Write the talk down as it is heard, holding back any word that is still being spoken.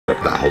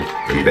بتاعهم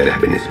امبارح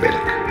بالنسبة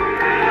لك.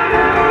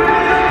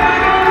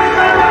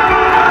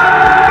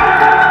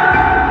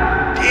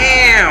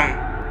 Damn!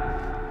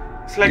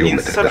 It's like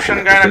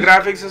Inception kind of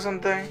graphics or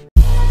something.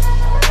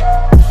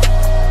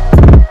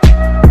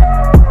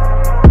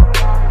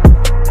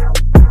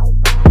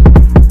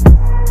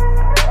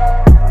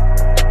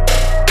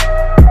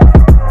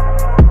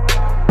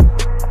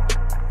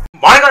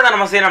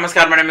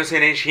 Namaskar, my name is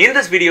Hinesh. In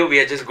this video, we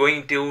are just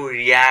going to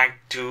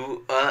react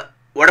to a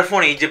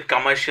Vodafone Egypt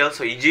commercial.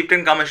 So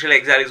Egyptian commercial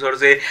exactly, so to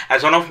say,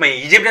 as one of my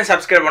Egyptian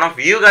subscribers, one of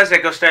you guys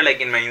requested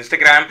like in my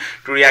Instagram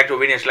to react to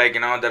videos, like,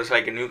 you know, there's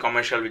like a new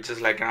commercial which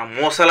is like, you know,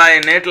 Mohamed Salah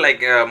in it,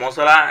 like Mohamed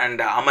Salah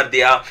and Amr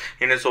Diab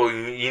in it. So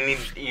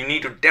you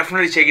need to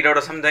definitely check it out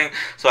or something.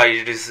 So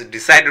I just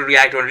decided to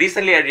react to it.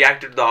 Recently I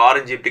reacted to the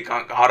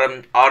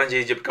Orange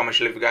Egypt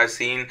commercial. If you guys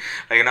seen,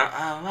 like, you know,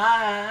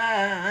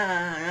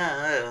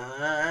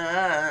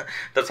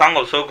 the song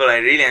was so cool. I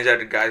really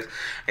enjoyed it, guys.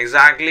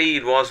 Exactly,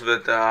 it was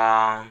with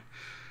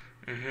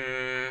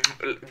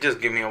just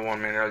give me a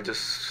 1 minute, I'll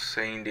just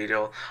say in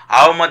detail.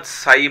 Mohamed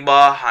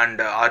Salah and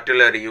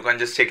Artillery. You can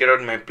just check it out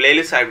in my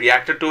playlist. I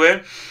reacted to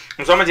it.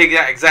 I'm so much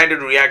excited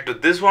to react to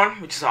this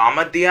one, which is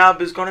Amr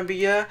Diab is gonna be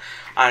here,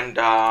 and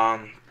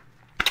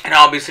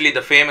obviously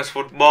the famous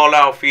footballer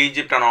of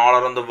Egypt and all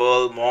around the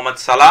world, Mohamed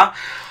Salah.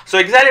 So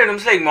exactly,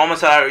 it like Mohamed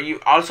Salah. You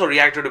also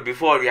reacted to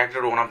before. I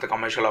reacted to one of the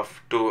commercial of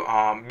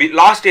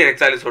last year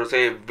exactly, so to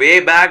say, way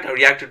back. I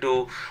reacted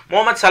to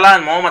Mohamed Salah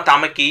and Mohamed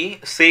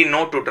Tamaki say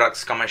no to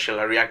drugs commercial.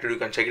 I reacted. You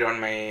can check it on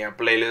my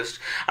playlist.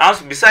 And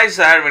also besides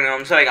that, when it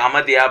comes to like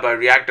Amr Diab, I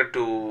reacted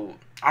to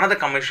another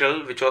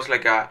commercial which was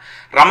like a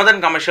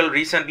Ramadan commercial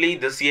recently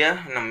this year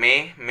in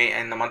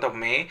the month of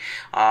May.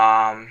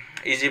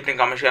 Egyptian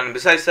commercial, and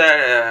besides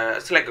that,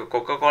 it's like a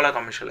Coca-Cola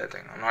commercial, I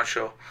think. I'm not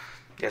sure.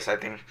 Yes, I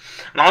think.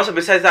 And also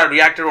besides that, I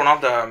reacted to one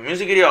of the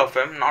music video of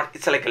him.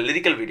 It's like a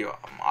lyrical video.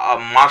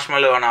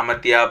 Marshmallow and Amr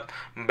Diab,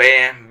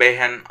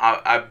 Behen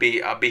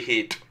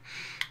Abihit.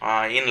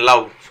 In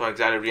love. So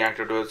exactly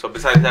reacted to it. So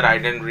besides that, I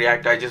didn't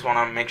react. I just want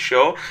to make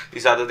sure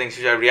these are the things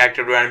which I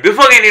reacted to. And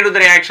before getting into the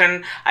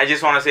reaction, I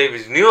just want to say, if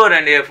it's newer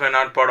and if you're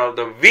not part of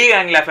the V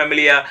Angla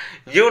Familia,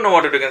 you know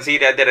what to do. You can see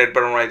it at the red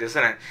button right there,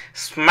 isn't it?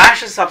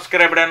 Smash the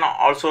subscribe button.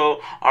 Also,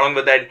 along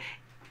with that,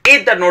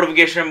 hit that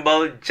notification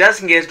bell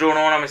just in case you don't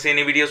want to miss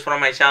any videos from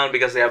my channel,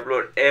 because I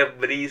upload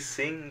every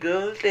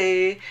single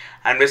day.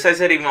 And besides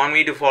that, if you want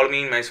me to follow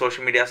me in my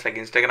social medias like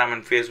Instagram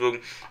and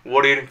Facebook,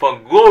 what are you waiting for?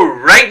 Go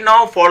right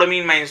now, follow me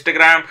in my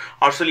Instagram.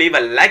 Also leave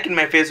a like in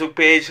my Facebook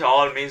page.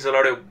 All means a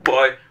lot of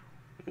boy.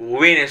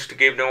 We need to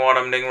keep doing what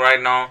I'm doing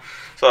right now.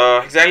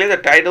 So exactly the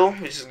title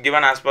which is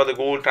given as per the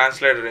Google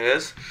Translator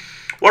is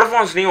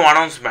Vodafone's new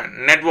announcement,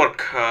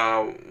 Network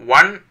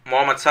 1,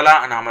 Mohamed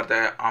Salah and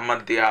Amr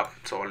Diab.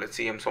 So let's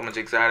see, I'm so much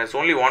excited. It's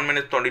only 1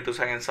 minute 22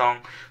 seconds song,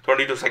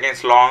 22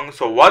 seconds long.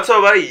 So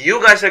whatsoever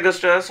you guys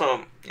register,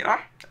 so you know,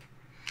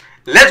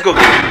 let's go.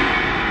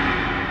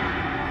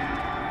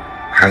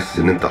 حاسس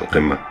ان انت على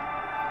القمة.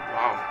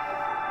 واو.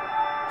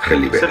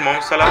 خلي بالك.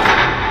 محمد صلاح.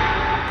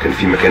 كان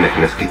في مكانك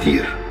ناس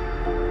كتير.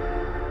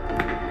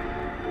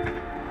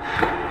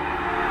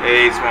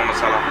 Hey, it's Mohamed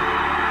Salah.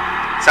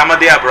 It's Amr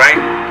Diab,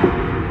 right?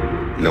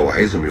 لو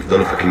عايزهم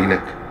يفضلوا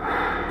فاكرينك،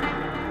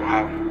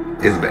 واو،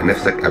 اسبق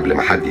نفسك قبل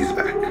ما حد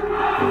يسبقك.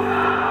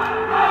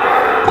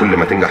 كل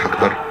ما تنجح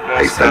اكتر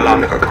هيستنى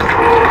منك اكتر.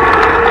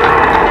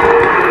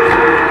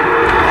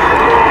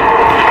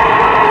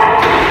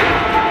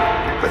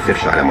 ما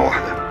تسيبش علامة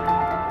واحدة،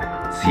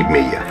 سيب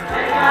 100.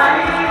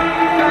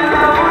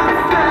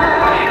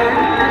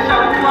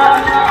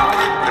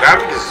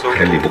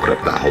 خلي بكرة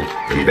بتاعهم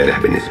امبارح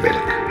بالنسبة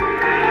لك.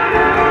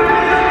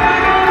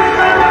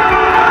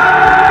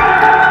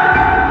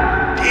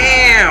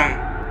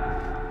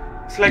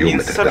 It's like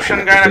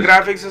Inception kind of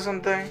graphics or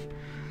something.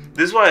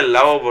 This is what I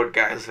love about,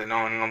 guys, you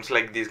know, when it comes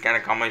like these kind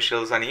of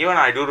commercials. And even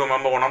I do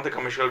remember one of the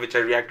commercials which I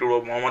reacted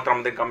to, Mohamed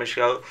Ramadan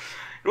commercial.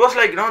 It was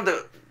like, you know,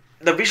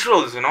 the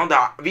visuals, you know, the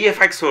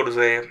VFX, so to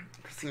say.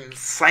 It's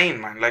insane,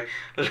 man. Like,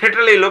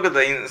 literally look at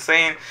the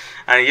insane.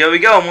 And here we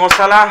go, Mo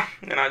Salah,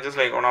 you know, just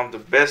like one of the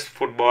best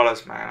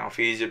footballers, man, of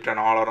Egypt and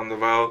all around the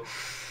world.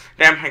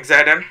 Damn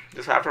excited.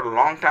 Just after a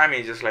long time,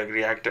 he just like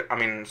reacted. I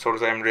mean, so to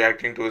say, I'm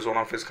reacting to one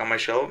of his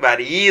commercial where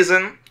he is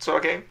in. So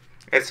okay,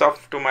 it's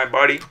off to my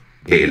body.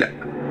 ايه لا.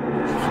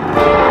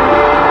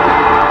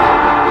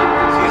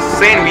 It's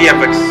insane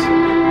VFX.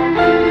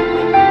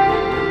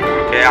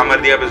 Okay, Amr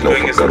Diab is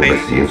doing his thing. لو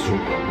فكروا بس ينسوا،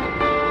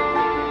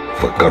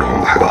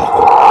 فكرهم بحاجة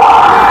أقوى.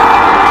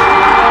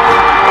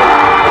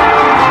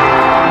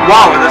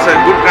 Wow, that's a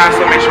good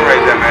transformation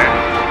right there, man.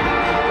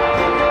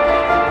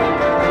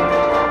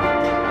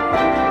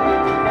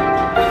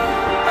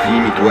 في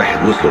 100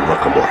 واحد وصلوا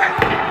لرقم واحد،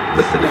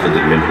 بس اللي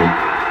فضل منهم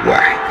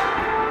واحد.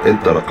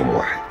 انت رقم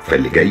واحد،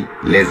 فاللي جاي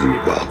لازم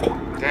يبقى اقوى.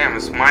 Damn,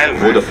 smile,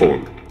 man.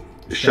 فودافون،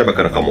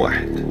 الشبكة رقم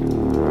واحد.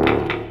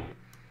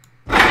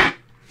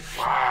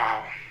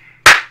 Wow.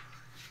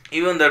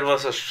 Even that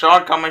was a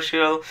short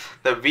commercial,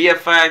 the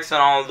VFX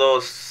and all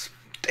those.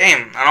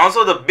 Damn, and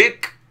also the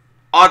big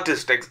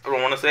artist. I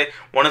want to say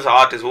one is an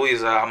artist who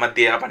is Amr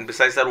Diab, and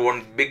besides that,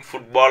 one big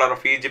footballer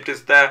of Egypt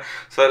is there.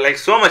 So like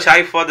so much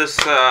hype for this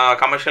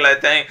commercial, I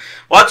think.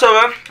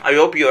 Whatsoever, I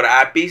hope you're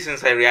happy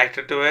since I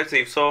reacted to it. So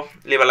if so,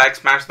 leave a like,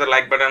 smash the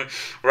like button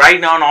right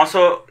now, and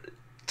also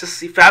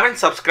just if you haven't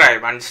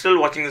subscribed and still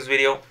watching this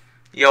video,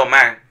 yo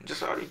man,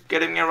 just are you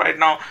kidding me right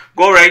now?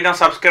 Go right now,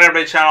 subscribe to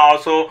my channel.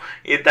 Also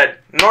hit that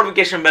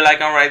notification bell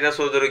icon right there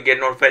so that you get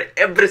notified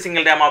every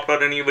single time I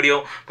upload a new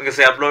video, because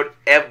I upload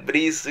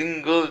every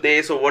single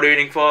day. So what are you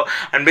waiting for?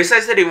 And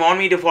besides that, if you want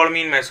me to follow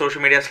me in my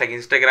social medias like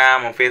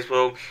Instagram or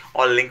Facebook,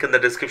 all link in the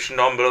description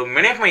down below.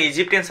 Many of my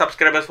Egyptian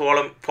subscribers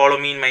follow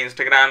me in my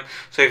Instagram.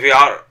 So if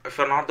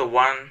you're not the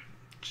one,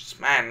 just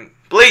man,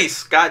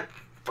 please, God,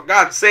 for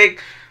God's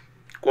sake,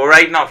 go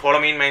right now,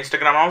 follow me in my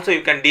Instagram. Also,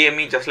 you can DM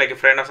me just like a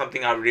friend or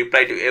something. I'll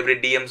reply to every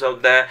DMs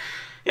out there.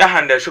 Yeah,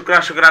 and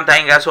shukran.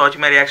 Thank you guys for watching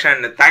my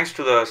reaction. And thanks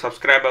to the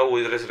subscriber who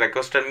has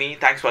requested me.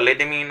 Thanks for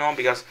letting me know,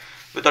 because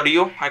without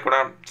you, I could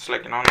have just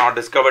not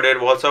discovered it.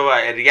 Also,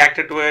 I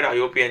reacted to it. I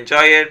hope you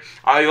enjoy it.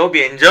 I hope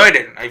you enjoyed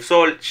it. If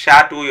so,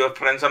 share to your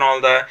friends and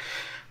all that.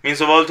 Means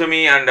the world to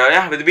me. And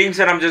yeah, with being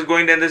said, I'm just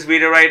going to end this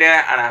video right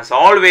here. And as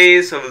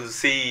always, I will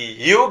see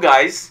you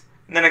guys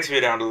in the next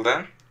video. Until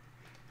then,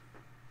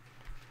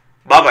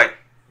 bye bye.